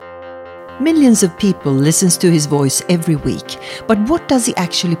Millions of people listens to his voice every week. But what does he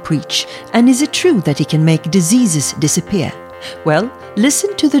actually preach? And is it true that he can make diseases disappear? Well,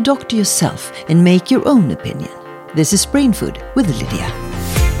 listen to the doctor yourself and make your own opinion. This is Brainfood with Lydia.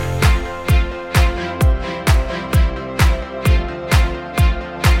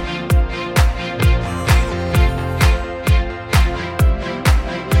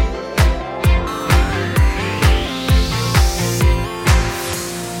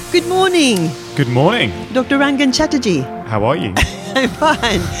 Good morning. Good morning. Dr. Rangan Chatterjee. How are you? I'm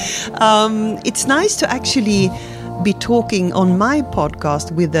fine. It's nice to actually be talking on my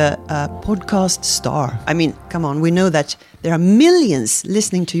podcast with a podcast star. I mean, come on, we know that there are millions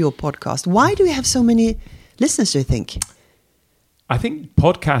listening to your podcast. Why do we have so many listeners, do you think? I think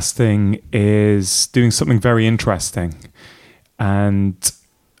podcasting is doing something very interesting. And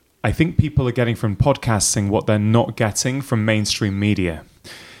I think people are getting from podcasting what they're not getting from mainstream media,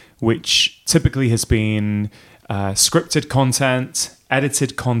 which typically has been scripted content,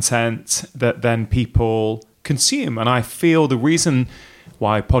 edited content that then people consume. And I feel the reason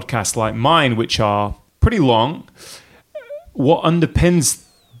why podcasts like mine, which are pretty long, what underpins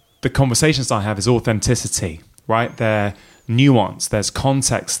the conversations I have is authenticity, right? They're nuance, there's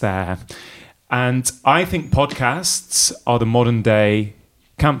context there. And I think podcasts are the modern day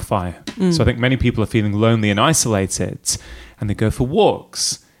campfire. So I think many people are feeling lonely and isolated, and they go for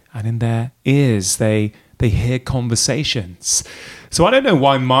walks. And in their ears, they hear conversations. So I don't know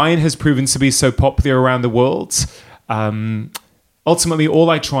why mine has proven to be so popular around the world. Ultimately, all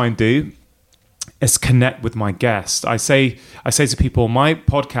I try and do is connect with my guest. I say to people, my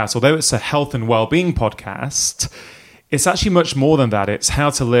podcast, although it's a health and well-being podcast, it's actually much more than that. It's how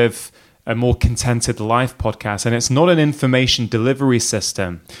to live a more contented life podcast. And it's not an information delivery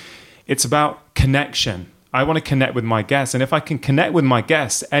system. It's about connection. I want to connect with my guests. And if I can connect with my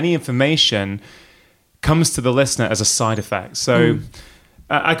guests, any information comes to the listener as a side effect. So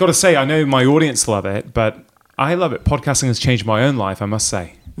I got to say, I know my audience love it, but I love it. Podcasting has changed my own life, I must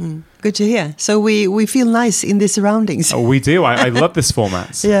say. Good to hear. So we feel nice in the surroundings. Oh, we do. I love this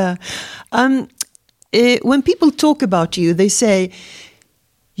format. Yeah. When people talk about you, they say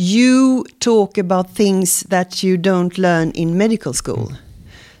you talk about things that you don't learn in medical school.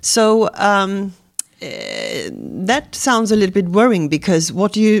 So that sounds a little bit worrying, because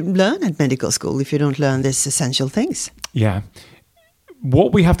what do you learn at medical school if you don't learn these essential things? Yeah.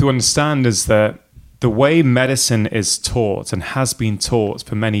 What we have to understand is that the way medicine is taught and has been taught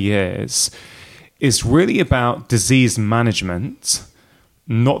for many years is really about disease management,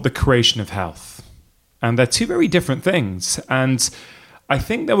 not the creation of health. And they're two very different things. And I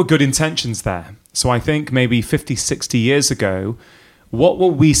think there were good intentions there. So I think maybe 50, 60 years ago, what were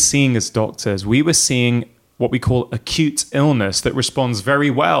we seeing as doctors? We were seeing what we call acute illness that responds very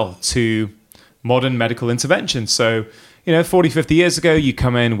well to modern medical intervention. So, 40, 50 years ago, you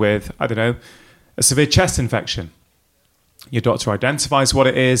come in with, a severe chest infection. Your doctor identifies what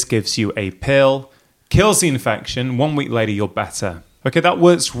it is, gives you a pill, kills the infection. 1 week later, you're better. Okay, that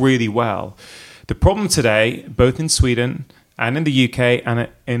works really well. The problem today, both in Sweden and in the UK and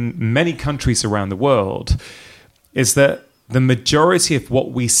in many countries around the world, is that the majority of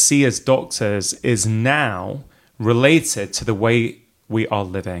what we see as doctors is now related to the way we are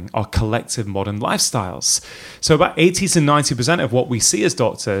living, our collective modern lifestyles. So about 80 to 90% of what we see as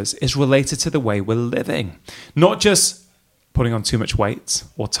doctors is related to the way we're living. Not just putting on too much weight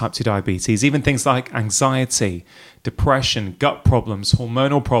or type 2 diabetes, even things like anxiety, depression, gut problems,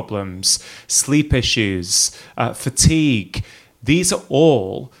 hormonal problems, sleep issues, fatigue. These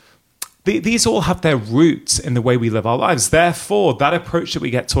all have their roots in the way we live our lives. Therefore, that approach that we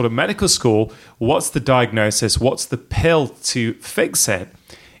get taught at medical school, what's the diagnosis, what's the pill to fix it,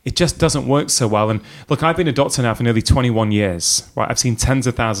 it just doesn't work so well. And look, I've been a doctor now for nearly 21 years. Right? I've seen tens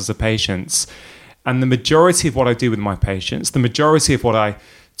of thousands of patients. And the majority of what I do with my patients, the majority of what I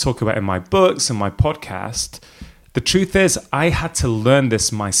talk about in my books and my podcast, the truth is I had to learn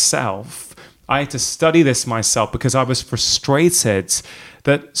this myself. I had to study this myself because I was frustrated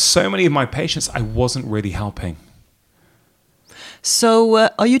that so many of my patients I wasn't really helping. So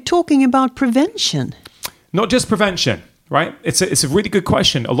are you talking about prevention? Not just prevention, right? It's a really good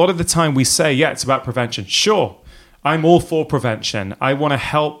question. A lot of the time we say, yeah, it's about prevention. Sure, I'm all for prevention. I want to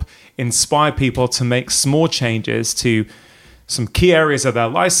help inspire people to make small changes to some key areas of their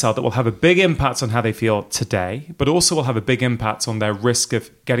lifestyle that will have a big impact on how they feel today, but also will have a big impact on their risk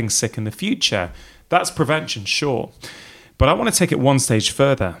of getting sick in the future. That's prevention, sure. But I want to take it one stage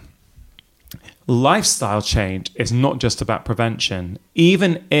further. Lifestyle change is not just about prevention.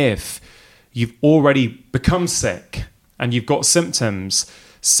 Even if you've already become sick and you've got symptoms,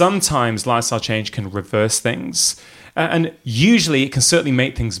 Sometimes lifestyle change can reverse things, and usually it can certainly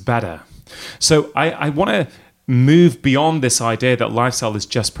make things better. So I want to move beyond this idea that lifestyle is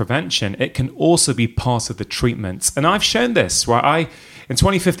just prevention. It can also be part of the treatment. And I've shown this, right? In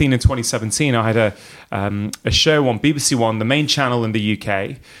 2015 and 2017, I had a show on BBC One, the main channel in the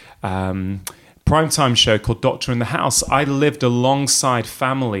UK, primetime show called Doctor in the House. I lived alongside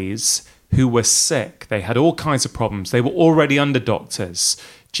families who were sick. They had all kinds of problems. They were already under doctors,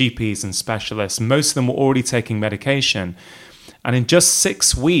 GPs and specialists. Most of them were already taking medication. And in just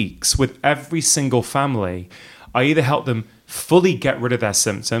 6 weeks, with every single family, I either helped them fully get rid of their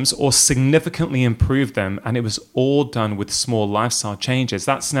symptoms or significantly improve them. And it was all done with small lifestyle changes.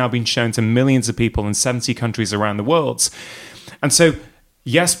 That's now been shown to millions of people in 70 countries around the world. And so,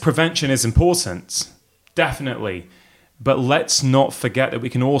 yes, prevention is important, definitely. But let's not forget that we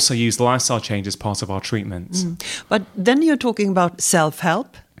can also use lifestyle change as part of our treatment. But then you're talking about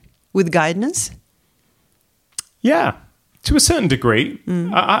self-help with guidance? Yeah, to a certain degree.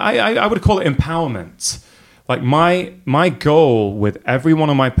 I would call it empowerment. Like my goal with every one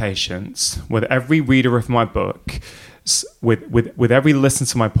of my patients, with every reader of my book, with every listener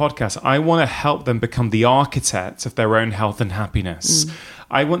to my podcast, I want to help them become the architect of their own health and happiness.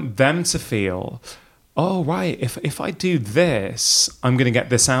 I want them to feel, oh, right, if I do this, I'm going to get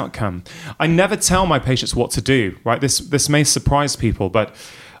this outcome. I never tell my patients what to do, right? This may surprise people, but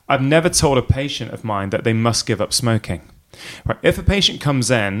I've never told a patient of mine that they must give up smoking. Right? If a patient comes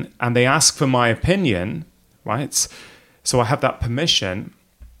in and they ask for my opinion, right, so I have that permission,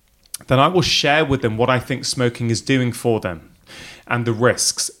 then I will share with them what I think smoking is doing for them and the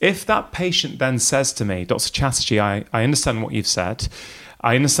risks. If that patient then says to me, Dr. Chatterjee, I understand what you've said,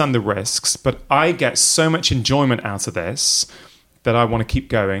 I understand the risks, but I get so much enjoyment out of this that I want to keep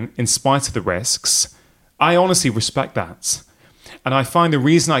going in spite of the risks, I honestly respect that. And I find the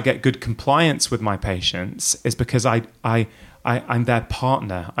reason I get good compliance with my patients is because I'm their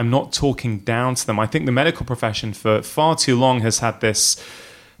partner. I'm not talking down to them. I think the medical profession for far too long has had this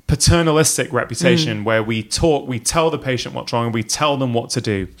paternalistic reputation where we tell the patient what's wrong and we tell them what to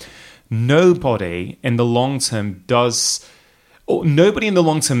do. Nobody in the long term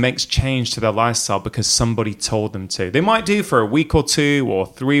makes change to their lifestyle because somebody told them to. They might do for a week or 2 or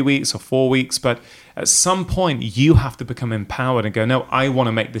 3 weeks or 4 weeks, but at some point you have to become empowered and go, no, I want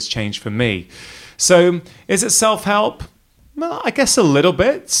to make this change for me. So is it self-help? Well, I guess a little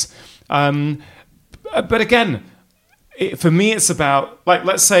bit. But again, for me, it's about, like,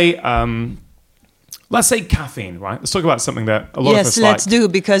 let's say caffeine, right? Let's talk about something that a lot of us like. Yes, let's do,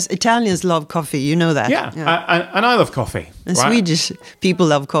 because Italians love coffee, you know that. Yeah. And I love coffee. And right? Swedish people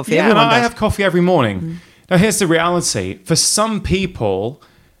love coffee. Yeah, Everyone and I does. have coffee every morning. Now, here's the reality. For some people,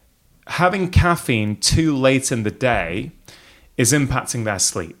 having caffeine too late in the day is impacting their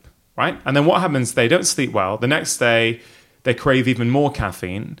sleep, right? And then what happens? They don't sleep well. The next day, they crave even more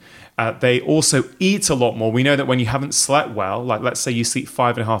caffeine. They also eat a lot more. We know that when you haven't slept well, like let's say you sleep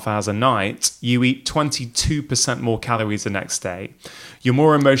 5.5 hours a night, you eat 22% more calories the next day. You're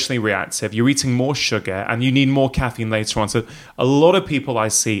more emotionally reactive. You're eating more sugar and you need more caffeine later on. So a lot of people I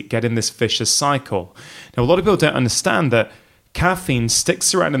see get in this vicious cycle. Now, a lot of people don't understand that caffeine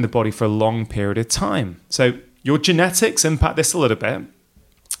sticks around in the body for a long period of time. So your genetics impact this a little bit.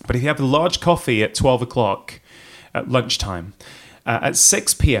 But if you have a large coffee at 12 o'clock at lunchtime, at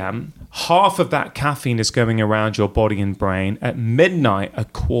 6 p.m., half of that caffeine is going around your body and brain. At midnight, a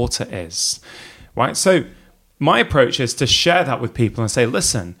quarter is, right? So my approach is to share that with people and say,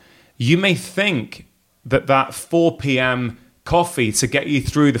 listen, you may think that 4 p.m. coffee to get you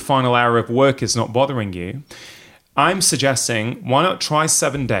through the final hour of work is not bothering you. I'm suggesting, why not try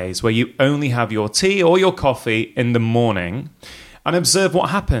 7 days where you only have your tea or your coffee in the morning and observe what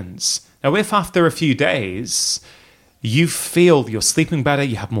happens. Now, if after a few days you feel you're sleeping better,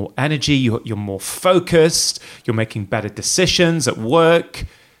 you have more energy, you're more focused, you're making better decisions at work,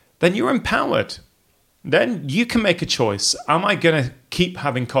 then you're empowered. Then you can make a choice. Am I going to keep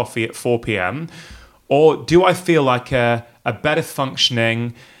having coffee at 4 p.m. or do I feel like a better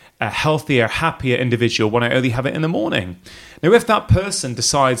functioning, a healthier, happier individual when I only have it in the morning? Now, if that person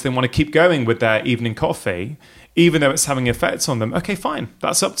decides they want to keep going with their evening coffee, even though it's having effects on them, okay, fine.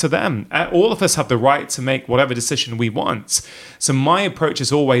 That's up to them. All of us have the right to make whatever decision we want. So my approach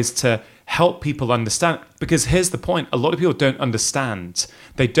is always to help people understand, because here's the point. A lot of people don't understand.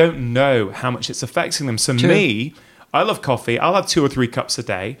 They don't know how much it's affecting them. So me, I love coffee. I'll have 2 or 3 cups a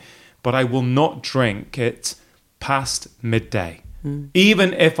day, but I will not drink it past midday.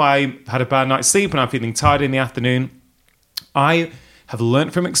 Even if I had a bad night's sleep and I'm feeling tired in the afternoon, I have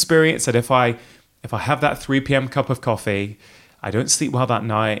learned from experience that if I have that 3 p.m. cup of coffee, I don't sleep well that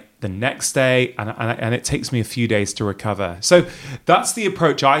night, the next day, and it takes me a few days to recover. So that's the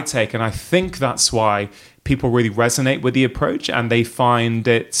approach I take, and I think that's why people really resonate with the approach, and they find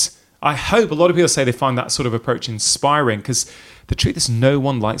it, I hope a lot of people say they find that sort of approach inspiring, because the truth is no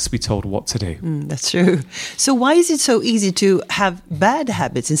one likes to be told what to do. That's true. So why is it so easy to have bad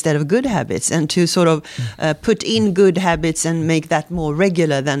habits instead of good habits, and to sort of put in good habits and make that more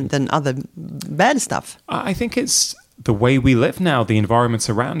regular than other bad stuff? I think it's the way we live now, the environments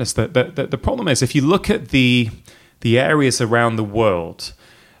around us. The problem is, if you look at the areas around the world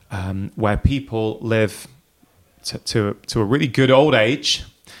where people live to a really good old age,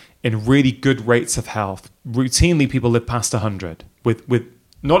 in really good rates of health, routinely people live past 100, with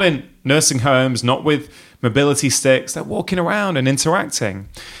not in nursing homes, not with mobility sticks, they're walking around and interacting.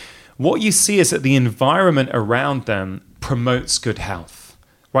 What you see is that the environment around them promotes good health,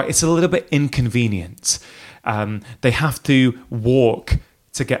 right? It's a little bit inconvenient. They have to walk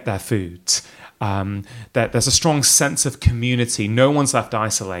to get their food. There's a strong sense of community. No one's left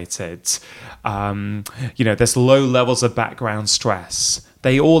isolated. There's low levels of background stress.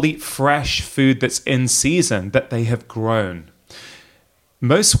 They all eat fresh food that's in season, that they have grown.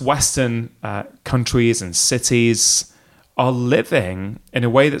 Most Western countries and cities are living in a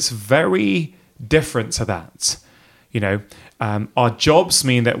way that's very different to that. Our jobs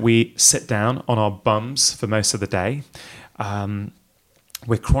mean that we sit down on our bums for most of the day.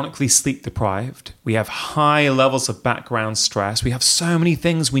 We're chronically sleep deprived. We have high levels of background stress. We have so many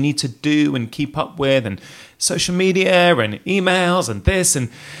things we need to do and keep up with, and social media and emails and this, and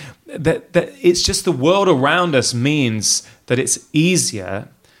that it's just the world around us means that it's easier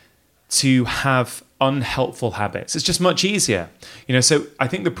to have unhelpful habits. It's just much easier. So I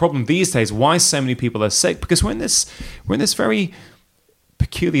think the problem these days, why so many people are sick, because we're in this very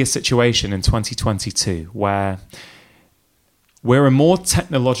peculiar situation in 2022 where we're a more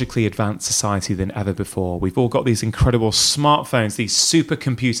technologically advanced society than ever before. We've all got these incredible smartphones, these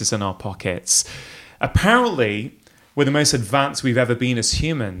supercomputers in our pockets. Apparently, we're the most advanced we've ever been as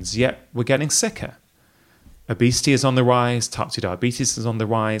humans, yet we're getting sicker. Obesity is on the rise, type 2 diabetes is on the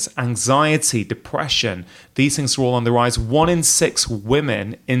rise, anxiety, depression, these things are all on the rise. 1 in 6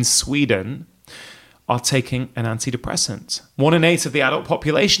 women in Sweden are taking an antidepressant. 1 in 8 of the adult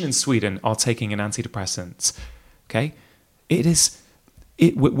population in Sweden are taking an antidepressant. Okay?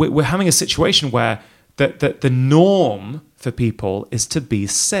 We're having a situation where the norm for people is to be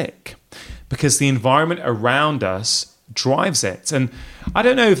sick because the environment around us drives it. And I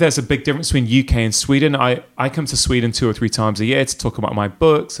don't know if there's a big difference between UK and Sweden. I come to Sweden 2 or 3 times a year to talk about my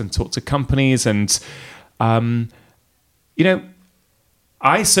books and talk to companies. And, I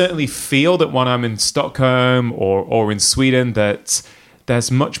certainly feel that when I'm in Stockholm or in Sweden that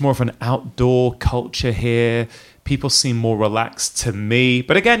there's much more of an outdoor culture here. People seem more relaxed to me.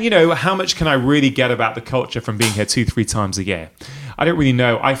 But again, how much can I really get about the culture from being here 2-3 times a year? I don't really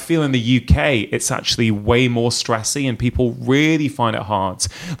know. I feel in the UK, it's actually way more stressy and people really find it hard.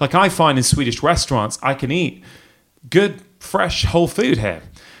 Like I find in Swedish restaurants, I can eat good, fresh, whole food here.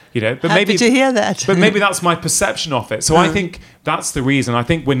 But Happy to hear that. But maybe that's my perception of it. So I think that's the reason. I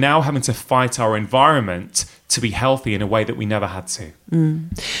think we're now having to fight our environment to be healthy in a way that we never had to.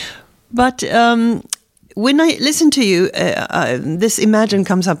 But when I listen to you, this imagine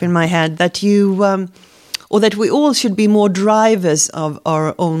comes up in my head that you, or that we all should be more drivers of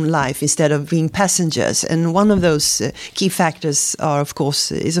our own life instead of being passengers. And one of those key factors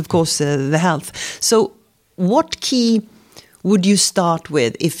is of course the health. So what key would you start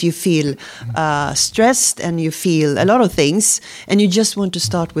with if you feel stressed and you feel a lot of things and you just want to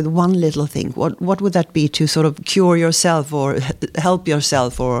start with one little thing? What would that be to sort of cure yourself or help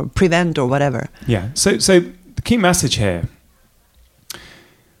yourself or prevent or whatever? Yeah. So the key message here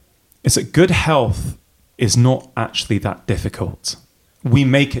is that good health is not actually that difficult. We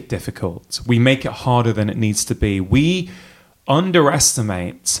make it difficult. We make it harder than it needs to be. We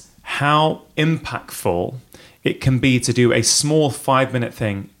underestimate how impactful it can be to do a small 5-minute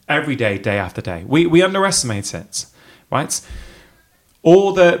thing every day, day after day. We underestimate it, right?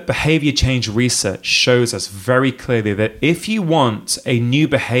 All the behavior change research shows us very clearly that if you want a new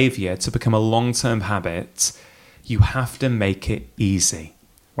behavior to become a long-term habit, you have to make it easy,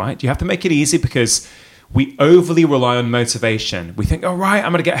 right? You have to make it easy because we overly rely on motivation. We think, all right,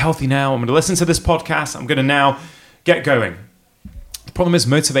 I'm going to get healthy now. I'm going to listen to this podcast. I'm going to now get going. The problem is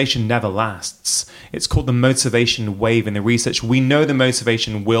motivation never lasts. It's called the motivation wave in the research. We know the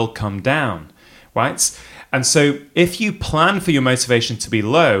motivation will come down, right? And so if you plan for your motivation to be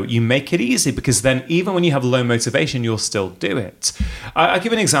low, you make it easy because then even when you have low motivation, you'll still do it. I'll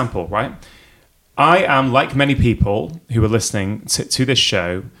give an example, right? I am, like many people who are listening to this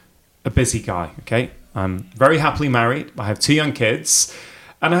show, a busy guy, okay? I'm very happily married. I have 2 young kids.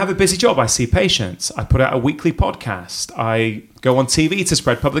 And I have a busy job. I see patients. I put out a weekly podcast. I go on TV to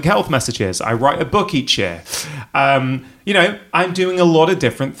spread public health messages. I write a book each year. I'm doing a lot of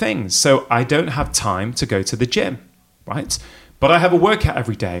different things. So I don't have time to go to the gym, right? But I have a workout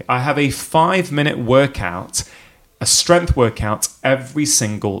every day. I have a 5-minute workout, a strength workout every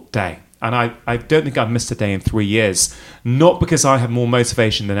single day. And I don't think I've missed a day in 3 years. Not because I have more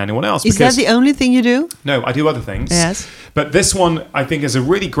motivation than anyone else. Is that the only thing you do? No, I do other things. Yes. But this one, I think, is a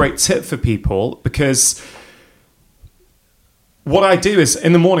really great tip for people, because what I do is,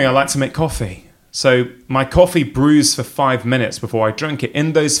 in the morning, I like to make coffee. So my coffee brews for 5 minutes before I drink it.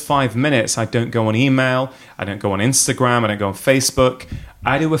 In those 5 minutes, I don't go on email. I don't go on Instagram. I don't go on Facebook.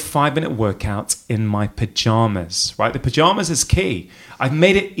 I do a 5-minute workout in my pajamas, right? The pajamas is key. I've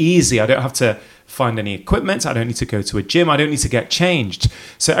made it easy. I don't have to find any equipment. I don't need to go to a gym. I don't need to get changed.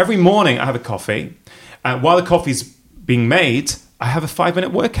 So every morning I have a coffee. While the coffee's being made, I have a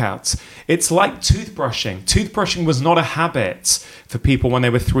 5-minute workout. It's like toothbrushing. Toothbrushing was not a habit for people when they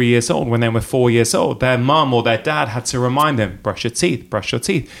were 3 years old, when they were 4 years old. Their mum or their dad had to remind them, brush your teeth, brush your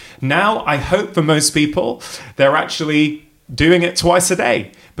teeth. Now, I hope for most people, they're actually doing it twice a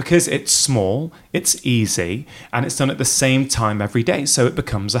day, because it's small, it's easy, and it's done at the same time every day. So it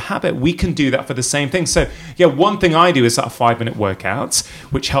becomes a habit. We can do that for the same thing. So yeah, one thing I do is that 5-minute workout,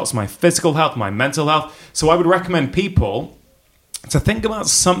 which helps my physical health, my mental health. So I would recommend people to think about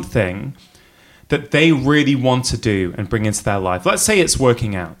something that they really want to do and bring into their life. Let's say it's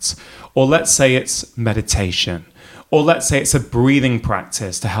working out, or let's say it's meditation, or let's say it's a breathing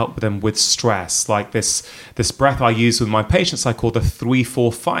practice to help them with stress, like this breath I use with my patients. I call the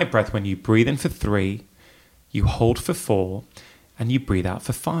 3-4-5 breath. When you breathe in for 3, you hold for 4, and you breathe out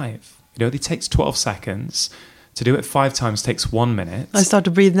for 5. It only takes 12 seconds. To do it 5 times takes 1 minute. I start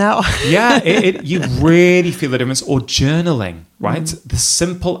to breathe now. Yeah, you really feel the difference. Or journaling, right? The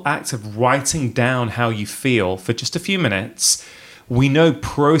simple act of writing down how you feel for just a few minutes, we know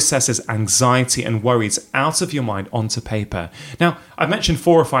processes anxiety and worries out of your mind onto paper. Now, I've mentioned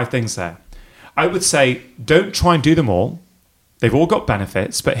 4 or 5 things there. I would say don't try and do them all. They've all got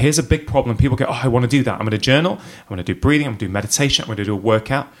benefits, but here's a big problem. People go, I want to do that. I'm going to journal. I'm going to do breathing. I'm going to do meditation. I'm going to do a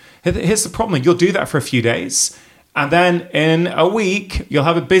workout. Here's the problem. You'll do that for a few days, and then in a week, you'll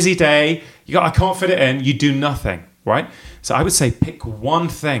have a busy day. You go, I can't fit it in. You do nothing, right? So I would say pick one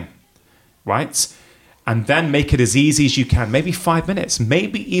thing, right? And then make it as easy as you can. Maybe 5 minutes,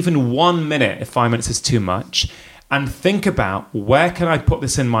 maybe even 1 minute if 5 minutes is too much. And think about, where can I put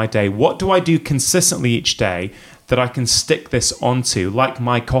this in my day? What do I do consistently each day that I can stick this onto? Like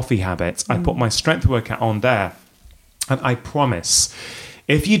my coffee habit, I put my strength workout on there. And I promise,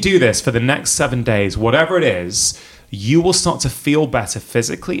 if you do this for the next 7 days, whatever it is, you will start to feel better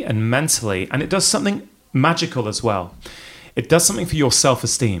physically and mentally. And it does something magical as well. It does something for your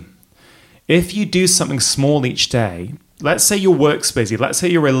self-esteem. If you do something small each day, let's say your work's busy, let's say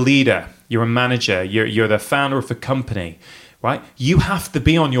you're a leader, you're a manager, you're the founder of a company, right? You have to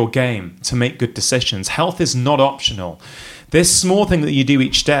be on your game to make good decisions. Health is not optional. This small thing that you do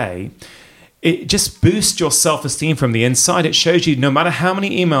each day, it just boosts your self-esteem from the inside. It shows you, no matter how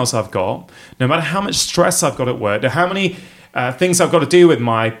many emails I've got, no matter how much stress I've got at work, no how many things I've got to do with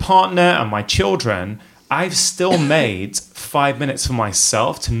my partner and my children, I've still made 5 minutes for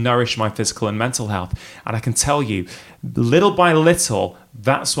myself to nourish my physical and mental health. And I can tell you, little by little,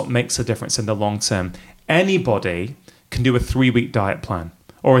 that's what makes a difference in the long term. Anybody can do a 3-week diet plan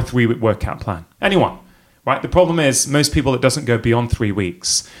or a 3-week workout plan. Anyone, right? The problem is, most people, it doesn't go beyond 3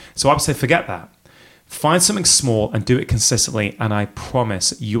 weeks. So I would say forget that. Find something small and do it consistently, and I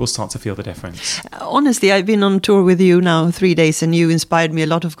promise you will start to feel the difference. Honestly, I've been on tour with you now 3 days, and you inspired me a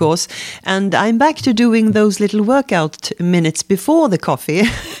lot, of course. And I'm back to doing those little workout minutes before the coffee.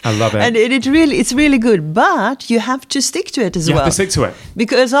 I love it. And it's really good, but you have to stick to it as well. You have to stick to it.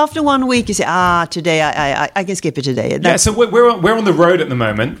 Because after 1 week, you say, today I can skip it today. Yeah, so we're on the road at the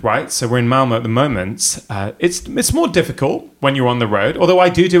moment, right? So we're in Malmo at the moment. It's more difficult when you're on the road, although I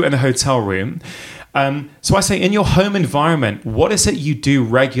do it in the hotel room. So I say, in your home environment, what is it you do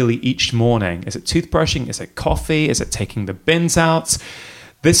regularly each morning? Is it toothbrushing? Is it coffee? Is it taking the bins out?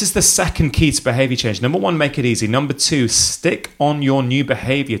 This is the second key to behavior change. Number 1, make it easy. Number 2, stick on your new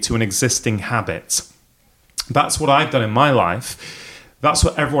behavior to an existing habit. That's what I've done in my life. That's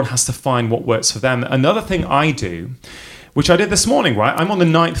what everyone has to find what works for them. Another thing I do, which I did this morning, right? I'm on the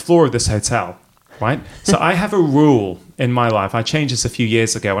 9th floor of this hotel. Right? So I have a rule in my life. I changed this a few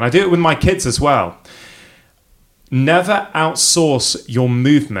years ago, and I do it with my kids as well. never outsource your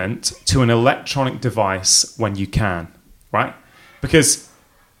movement to an electronic device when you can, right? Because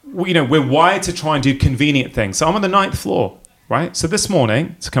we're wired to try and do convenient things. So I'm on the 9th floor, right? So this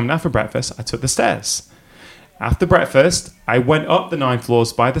morning, to come down for breakfast, I took the stairs. After breakfast, I went up the 9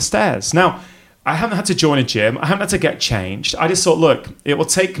 floors by the stairs. Now, I haven't had to join a gym. I haven't had to get changed. I just thought, look, it will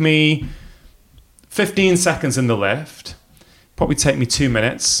take me 15 seconds in the lift, probably take me 2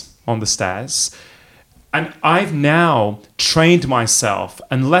 minutes on the stairs. And I've now trained myself,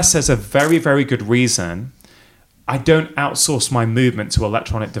 unless there's a very, very good reason, I don't outsource my movement to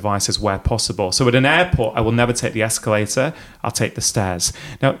electronic devices where possible. So at an airport, I will never take the escalator. I'll take the stairs.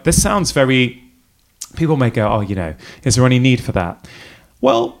 Now, this sounds very... People may go, is there any need for that?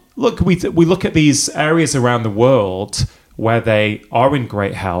 Well, look, we look at these areas around the world where they are in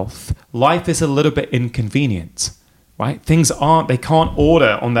great health. Life is a little bit inconvenient, right? They can't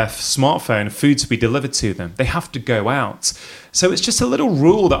order on their smartphone food to be delivered to them. They have to go out. So it's just a little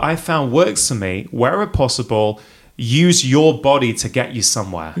rule that I found works for me. Wherever possible, use your body to get you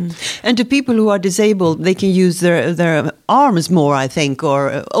somewhere. And to people who are disabled, they can use their arms more, I think,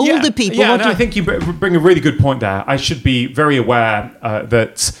 or older people. Yeah, I think you bring a really good point there. I should be very aware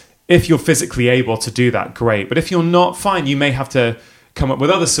that if you're physically able to do that, great. But if you're not, fine, you may have to come up with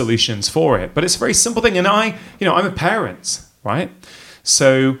other solutions for it. But it's a very simple thing. And I'm a parent, right?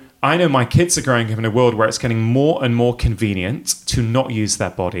 So I know my kids are growing up in a world where it's getting more and more convenient to not use their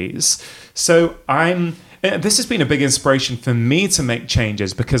bodies. So this has been a big inspiration for me to make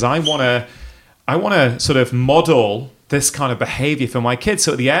changes because I want to sort of model this kind of behavior for my kids.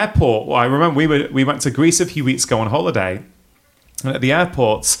 So at the airport, I remember we went to Greece a few weeks ago on holiday, and at the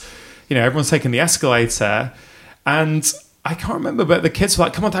airports, everyone's taking the escalator, and I can't remember, but the kids were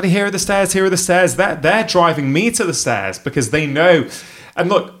like, "Come on, Daddy, here are the stairs, here are the stairs." They're driving me to the stairs because they know. And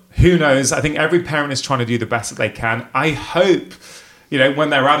look, who knows? I think every parent is trying to do the best that they can. I hope, when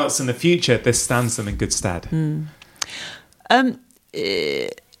they're adults in the future, this stands them in good stead.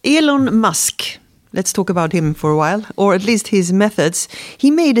 Elon Musk, let's talk about him for a while, or at least his methods. He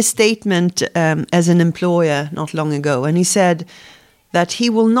made a statement as an employer not long ago, and he said that he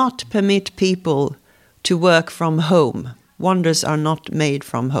will not permit people to work from home. Wonders are not made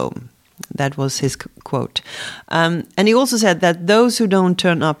from home. That was his quote. And he also said that those who don't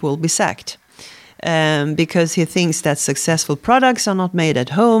turn up will be sacked. Because he thinks that successful products are not made at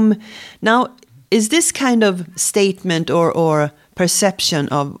home. Now, is this kind of statement or perception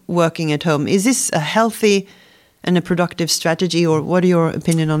of working at home, is this a healthy and a productive strategy, or what are your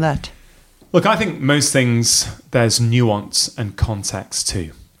opinion on that? Look, I think most things, there's nuance and context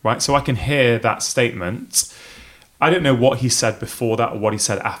too, right? So I can hear that statement. I don't know what he said before that or what he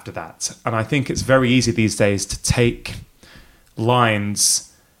said after that. And I think it's very easy these days to take lines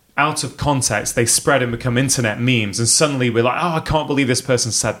out of context, they spread and become internet memes, and suddenly we're like, I can't believe this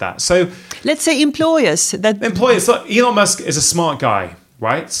person said that. So let's say employers. Look, Elon Musk is a smart guy,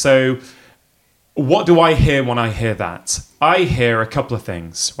 right? So what do I hear when I hear that? I hear a couple of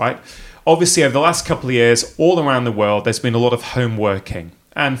things, right? Obviously, over the last couple of years, all around the world, there's been a lot of home working.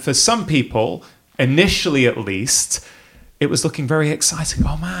 And for some people, initially at least, it was looking very exciting.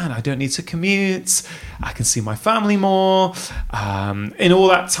 Oh man, I don't need to commute. I can see my family more. In all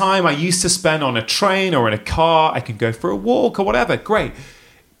that time I used to spend on a train or in a car, I can go for a walk or whatever. Great.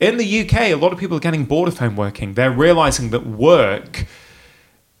 In the UK, a lot of people are getting bored of home working. They're realizing that work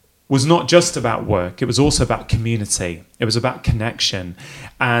was not just about work. It was also about community. It was about connection.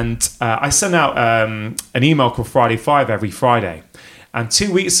 And I send out an email called Friday 5 every Friday. And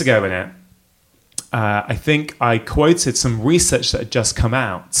 2 weeks ago in it, I think I quoted some research that had just come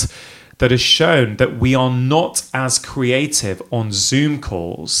out that has shown that we are not as creative on Zoom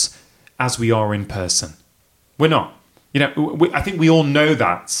calls as we are in person. We're not. I think we all know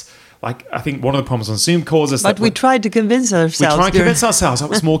that. Like, I think one of the problems on Zoom calls is that we tried to convince ourselves. We tried to convince ourselves that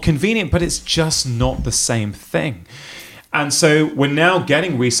was more convenient, but it's just not the same thing. And so we're now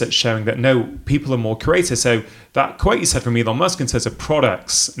getting research showing that, no, people are more creative. So that quote you said from Elon Musk in terms of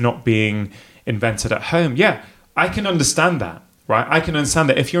products not being invented at home, yeah, I can understand that, right? I can understand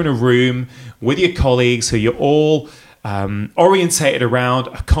that if you're in a room with your colleagues who you're all orientated around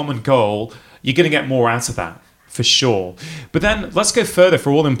a common goal, you're going to get more out of that, for sure. But then let's go further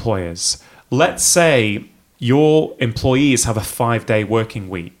for all employers. Let's say your employees have a 5-day working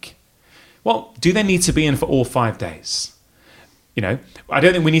week. Well, do they need to be in for all 5 days? I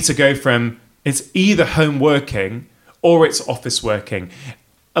don't think we need to go from it's either home working or it's office working.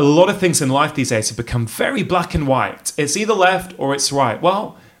 A lot of things in life these days have become very black and white. It's either left or it's right.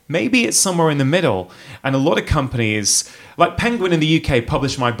 Well, maybe it's somewhere in the middle. And a lot of companies, like Penguin in the UK,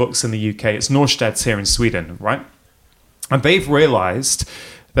 publish my books in the UK. It's Norstedts here in Sweden, right? And they've realized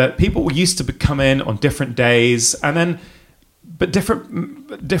that people used to come in on different days, but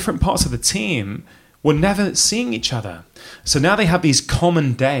different parts of the team were never seeing each other. So now they have these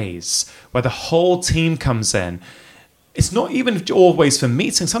common days where the whole team comes in. It's not even always for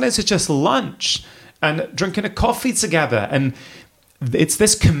meetings. Sometimes it's just lunch and drinking a coffee together. And it's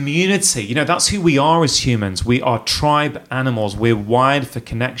this community. That's who we are as humans. We are tribe animals. We're wired for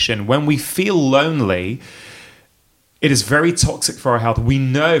connection. When we feel lonely, it is very toxic for our health. We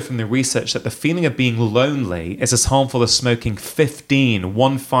know from the research that the feeling of being lonely is as harmful as smoking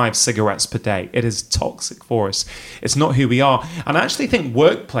 15 cigarettes per day. It is toxic for us. It's not who we are. And I actually think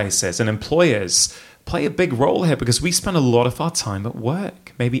workplaces and employers play a big role here because we spend a lot of our time at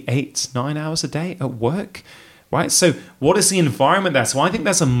work, maybe 8-9 hours a day at work, right? So what is the environment there? So I think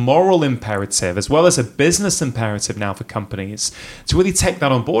there's a moral imperative as well as a business imperative now for companies to really take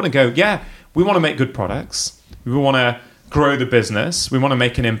that on board and go, yeah, we want to make good products. We want to grow the business. We want to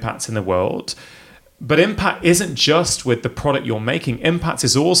make an impact in the world. But impact isn't just with the product you're making. Impact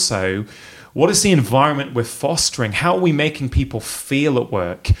is also, what is the environment we're fostering? How are we making people feel at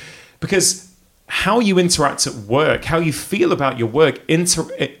work? Because how you interact at work, how you feel about your work,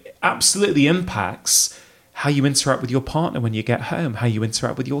 it absolutely impacts how you interact with your partner when you get home, how you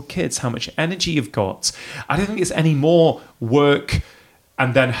interact with your kids, how much energy you've got. I don't think it's any more work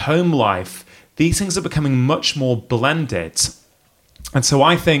and then home life. These things are becoming much more blended. And so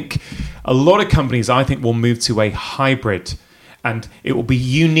I think a lot of companies, will move to a hybrid, and it will be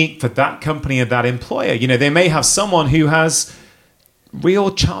unique for that company and that employer. They may have someone who has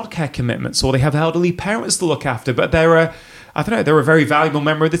real childcare commitments, or they have elderly parents to look after, but they're a very valuable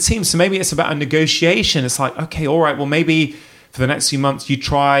member of the team. So maybe it's about a negotiation. It's like, okay, all right, well, maybe for the next few months you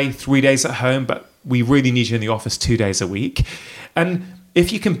try 3 days at home, but we really need you in the office 2 days a week. And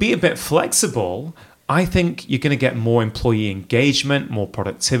if you can be a bit flexible, I think you're going to get more employee engagement, more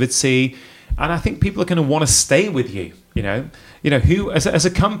productivity, and I think people are going to want to stay with you. Who as a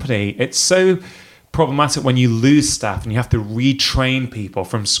company, it's so problematic when you lose staff and you have to retrain people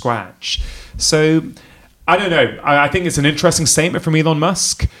from scratch. So I don't know. I think it's an interesting statement from Elon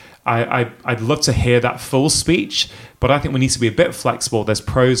Musk. I'd love to hear that full speech, but I think we need to be a bit flexible. There's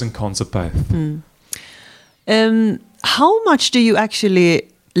pros and cons of both. How much do you actually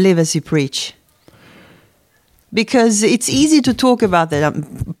live as you preach? Because it's easy to talk about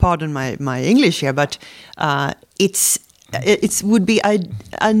that. Pardon my English here, but it would be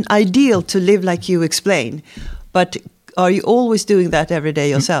an ideal to live like you explain. But are you always doing that every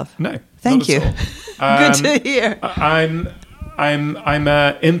day yourself? No. Thank you. Good to hear. I'm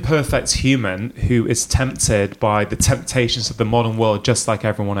an imperfect human who is tempted by the temptations of the modern world, just like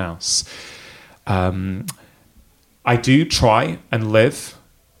everyone else. I do try and live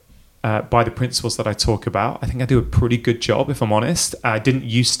by the principles that I talk about. I think I do a pretty good job, if I'm honest. I didn't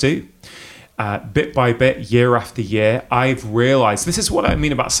used to. Bit by bit, year after year, I've realized, this is what I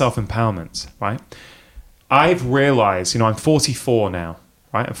mean about self-empowerment, right? I've realized, I'm 44 now,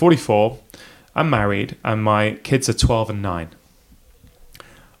 right? I'm 44, I'm married, and my kids are 12 and 9.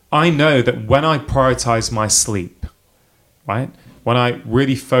 I know that when I prioritize my sleep, right? When I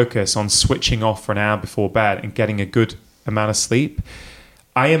really focus on switching off for an hour before bed and getting a good amount of sleep,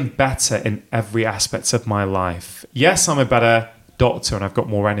 I am better in every aspect of my life. Yes, I'm a better doctor and I've got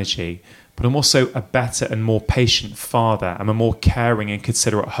more energy, but I'm also a better and more patient father. I'm a more caring and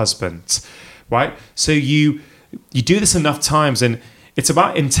considerate husband, right? So you do this enough times, and it's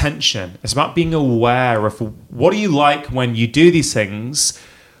about intention. It's about being aware of what do you like when you do these things?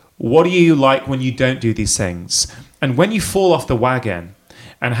 What do you like when you don't do these things? And when you fall off the wagon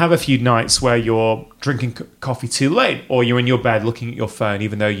and have a few nights where you're drinking coffee too late, or you're in your bed looking at your phone,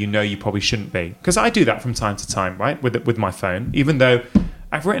 even though you know you probably shouldn't be. Because I do that from time to time, right? With my phone, even though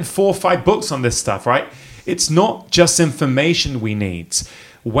I've written 4 or 5 books on this stuff, right? It's not just information we need.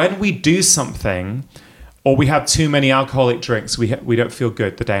 When we do something, or we have too many alcoholic drinks, we don't feel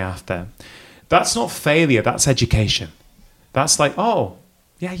good the day after. That's not failure, that's education. That's like, oh,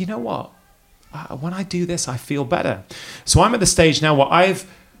 yeah, you know what? When I do this, I feel better. So I'm at the stage now where I've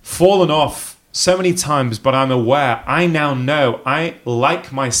fallen off so many times, but I'm aware. I now know I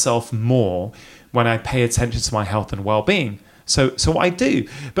like myself more when I pay attention to my health and well-being. So I do.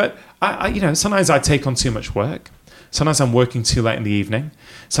 But I sometimes I take on too much work. Sometimes I'm working too late in the evening.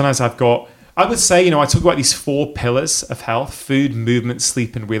 Sometimes I would say, I talk about these 4 pillars of health: food, movement,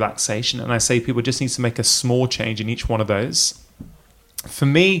 sleep, and relaxation. And I say people just need to make a small change in each one of those. For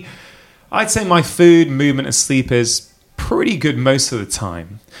me, I'd say my food, movement, and sleep is pretty good most of the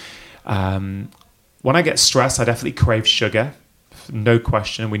time. When I get stressed, I definitely crave sugar. health, no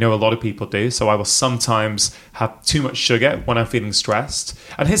question. We know a lot of people do. So I will sometimes have too much sugar when I'm feeling stressed.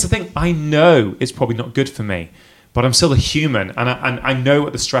 And here's the thing, I know it's probably not good for me, but I'm still a human, and I know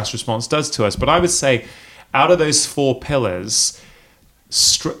what the stress response does to us. But I would say out of those 4 pillars,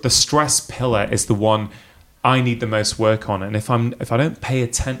 the stress pillar is the one I need the most work on. And if I don't pay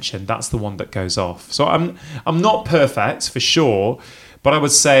attention, that's the one that goes off. So I'm not perfect for sure, but I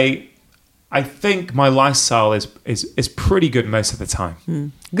would say I think my lifestyle is pretty good most of the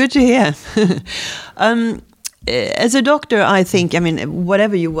time. Good to hear. As a doctor, I think, I mean,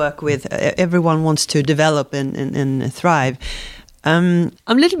 whatever you work with, everyone wants to develop and thrive. I'm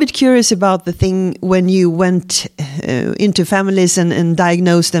a little bit curious about the thing when you went into families and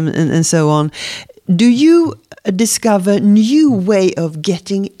diagnosed them and so on. Do you discover new way of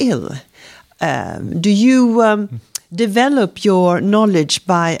getting ill? Do you develop your knowledge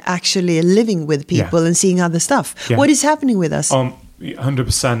by actually living with people and seeing other stuff? Yeah. What is happening with us?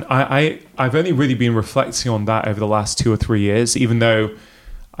 100%. I've only really been reflecting on that over the last 2 or 3 years, even though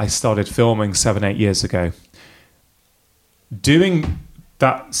I started filming 7-8 years ago. Doing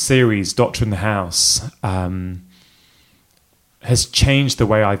that series, Doctor in the House, has changed the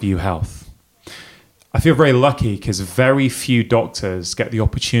way I view health. I feel very lucky because very few doctors get the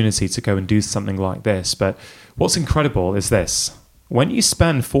opportunity to go and do something like this. But what's incredible is this. When you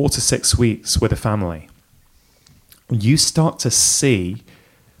spend 4 to 6 weeks with a family, you start to see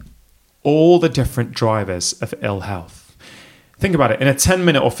all the different drivers of ill health. Think about it. In a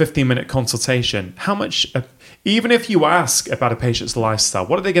 10-minute or 15-minute consultation, how much, even if you ask about a patient's lifestyle,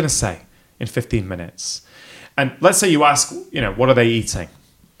 what are they going to say in 15 minutes? And let's say you ask, what are they eating?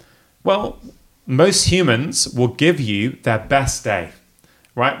 Well, most humans will give you their best day,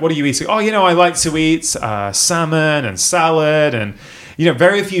 right? What are you eating? Oh, I like to eat salmon and salad. And,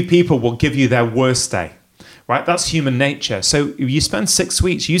 very few people will give you their worst day, right? That's human nature. So you spend 6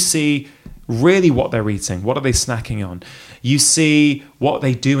 weeks, you see really what they're eating. What are they snacking on? You see what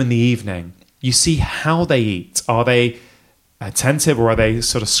they do in the evening. You see how they eat. Are they attentive, or are they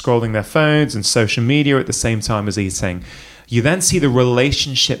sort of scrolling their phones and social media at the same time as eating? You then see the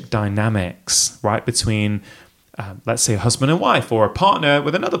relationship dynamics, right, between, let's say, a husband and wife, or a partner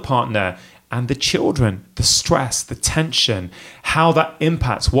with another partner, and the children, the stress, the tension, how that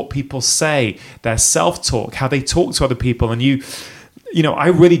impacts what people say, their self-talk, how they talk to other people. And I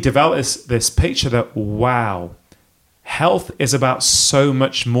really developed this picture that, wow, health is about so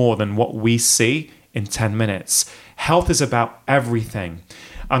much more than what we see in 10 minutes. Health is about everything.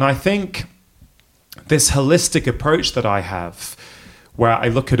 And I think this holistic approach that I have, where I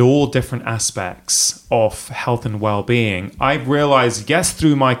look at all different aspects of health and well-being, I've realized, yes,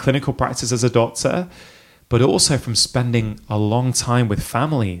 through my clinical practice as a doctor, but also from spending a long time with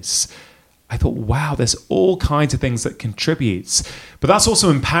families, I thought, wow, there's all kinds of things that contributes. But that's also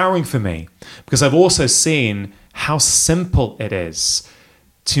empowering for me, because I've also seen how simple it is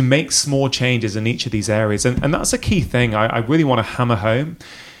to make small changes in each of these areas. And that's a key thing I really want to hammer home.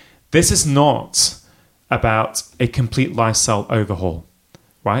 This is not about a complete lifestyle overhaul,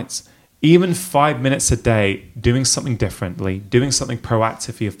 right? Even 5 minutes a day, doing something differently, doing something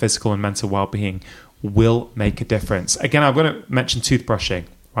proactive for your physical and mental well-being will make a difference. Again, I'm going to mention toothbrushing,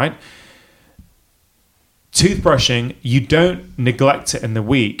 right? Toothbrushing, you don't neglect it in the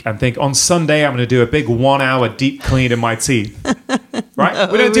week and think, on Sunday, I'm going to do a big 1 hour deep clean in my teeth, right?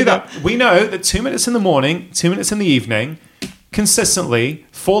 No, we don't do that. We know that 2 minutes in the morning, 2 minutes in the evening, consistently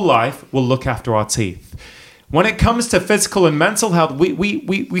for life will look after our teeth. When it comes to physical and mental health,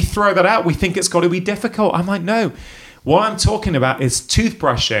 we throw that out. We think it's got to be difficult. I'm like, no. What I'm talking about is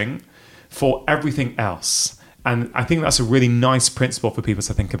toothbrushing for everything else. And I think that's a really nice principle for people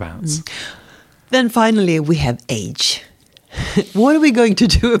to think about. Then finally, we have age. What are we going to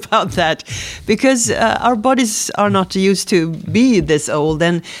do about that? Because our bodies are not used to be this old,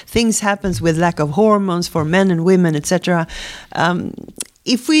 and things happen with lack of hormones for men and women, etc.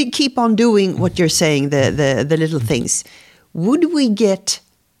 If we keep on doing what you're saying, the little things, would we get?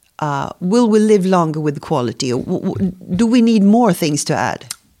 Will we live longer with quality? Or do we need more things to add?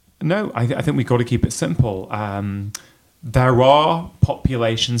 No, I think we've got to keep it simple. There are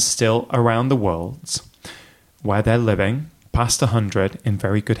populations still around the world where they're living past 100 in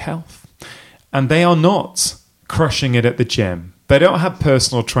very good health. And they are not crushing it at the gym. They don't have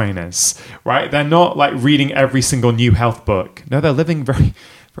personal trainers, right? They're not like reading every single new health book. No, they're living very,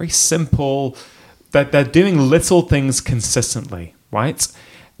 very simple. They're doing little things consistently, right?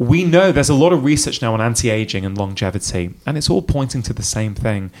 We know there's a lot of research now on anti-aging and longevity, and it's all pointing to the same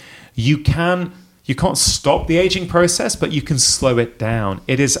thing. You can't stop the aging process, but you can slow it down.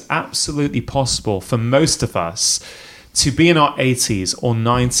 It is absolutely possible for most of us to be in our 80s or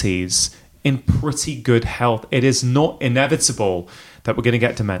 90s in pretty good health. It is not inevitable that we're going to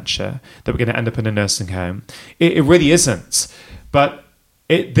get dementia, that we're going to end up in a nursing home. It really isn't. But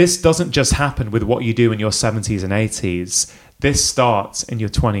this doesn't just happen with what you do in your 70s and 80s. This starts in your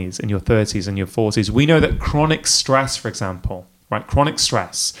 20s, in your 30s, and your 40s. We know that chronic stress, for example, right? Chronic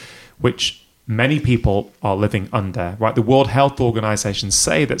stress, which many people are living under, right? The World Health Organization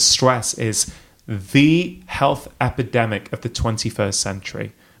say that stress is the health epidemic of the 21st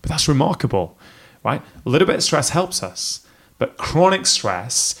century. But that's remarkable, right? A little bit of stress helps us, but chronic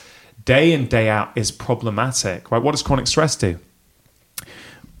stress, day in, day out, is problematic, right? What does chronic stress do?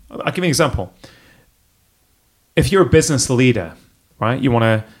 I'll give you an example. If you're a business leader, right, you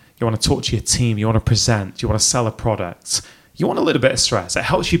want to talk to your team, you want to present, you want to sell a product, you want a little bit of stress. It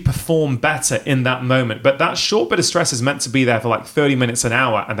helps you perform better in that moment. But that short bit of stress is meant to be there for like 30 minutes, an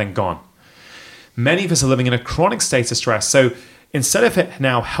hour, and then gone. Many of us are living in a chronic state of stress. So instead of it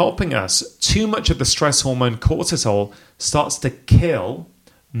now helping us, too much of the stress hormone cortisol starts to kill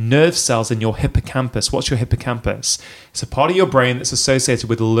nerve cells in your hippocampus. What's your hippocampus? It's a part of your brain that's associated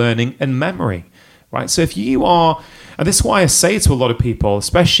with learning and memory, right? So if you are, and this is why I say to a lot of people,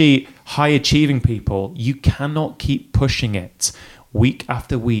 especially high achieving people, you cannot keep pushing it week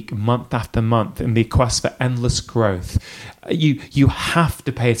after week, month after month in the quest for endless growth. You have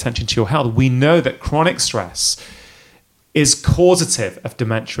to pay attention to your health. We know that chronic stress is causative of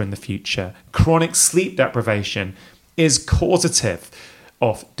dementia in the future. Chronic sleep deprivation is causative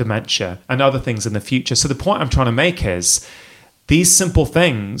of dementia and other things in the future. So the point I'm trying to make is these simple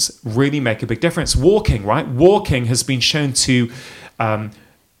things really make a big difference. Walking, right? Walking has been shown to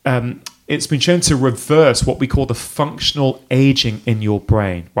it's been shown to reverse what we call the functional aging in your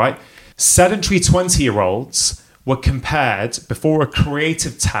brain, right? Sedentary 20-year-olds were compared before a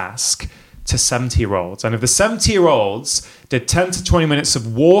creative task to 70-year-olds. And if the 70-year-olds did 10 to 20 minutes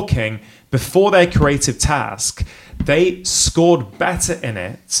of walking before their creative task, they scored better in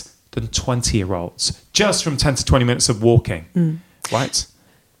it than 20-year-olds, just from 10 to 20 minutes of walking, right?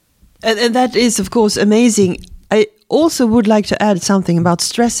 And that is, of course, amazing. I also would like to add something about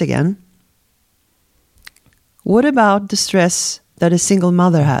stress again. What about the stress that a single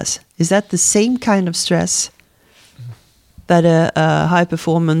mother has? Is that the same kind of stress that a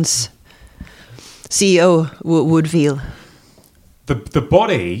high-performance CEO would feel? The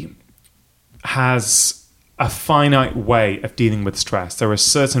body has a finite way of dealing with stress. There are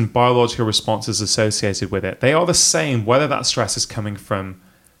certain biological responses associated with it. They are the same whether that stress is coming from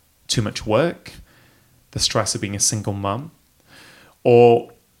too much work, the stress of being a single mum,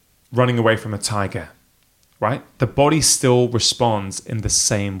 or running away from a tiger, right? The body still responds in the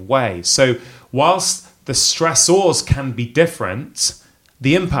same way. So whilst the stressors can be different,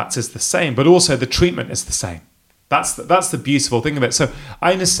 the impact is the same, but also the treatment is the same. That's the beautiful thing of it. So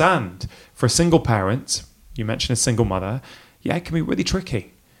I understand for a single parent, you mentioned a single mother, yeah, it can be really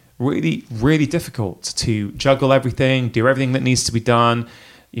tricky, really, really difficult to juggle everything, do everything that needs to be done,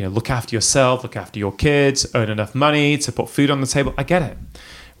 look after yourself, look after your kids, earn enough money to put food on the table. I get it,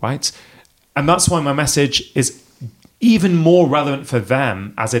 right? And that's why my message is even more relevant for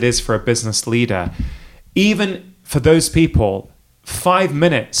them as it is for a business leader. Even for those people, 5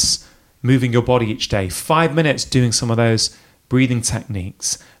 minutes moving your body each day, 5 minutes doing some of those breathing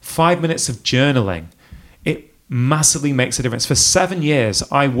techniques, 5 minutes of journaling, it massively makes a difference. For 7 years,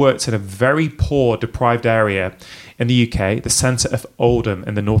 I worked in a very poor, deprived area in the UK, the centre of Oldham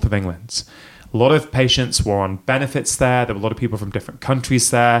in the north of England. A lot of patients were on benefits there. There were a lot of people from different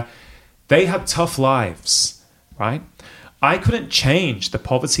countries there. They had tough lives, right? I couldn't change the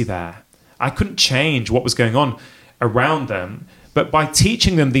poverty there. I couldn't change what was going on around them. But by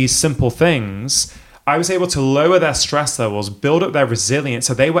teaching them these simple things, I was able to lower their stress levels, build up their resilience,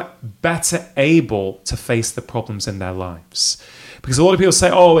 so they were better able to face the problems in their lives. Because a lot of people say,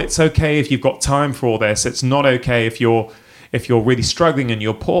 oh, it's okay if you've got time for all this. It's not okay if you're really struggling and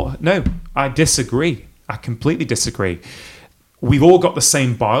you're poor. No, I disagree. I completely disagree. We've all got the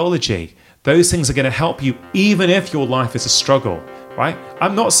same biology. Those things are going to help you even if your life is a struggle, right?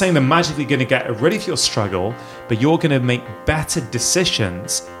 I'm not saying they're magically going to get rid of your struggle, but you're going to make better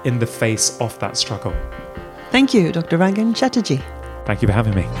decisions in the face of that struggle. Thank you, Dr. Rangan Chatterjee. Thank you for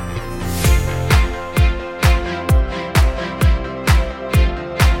having me.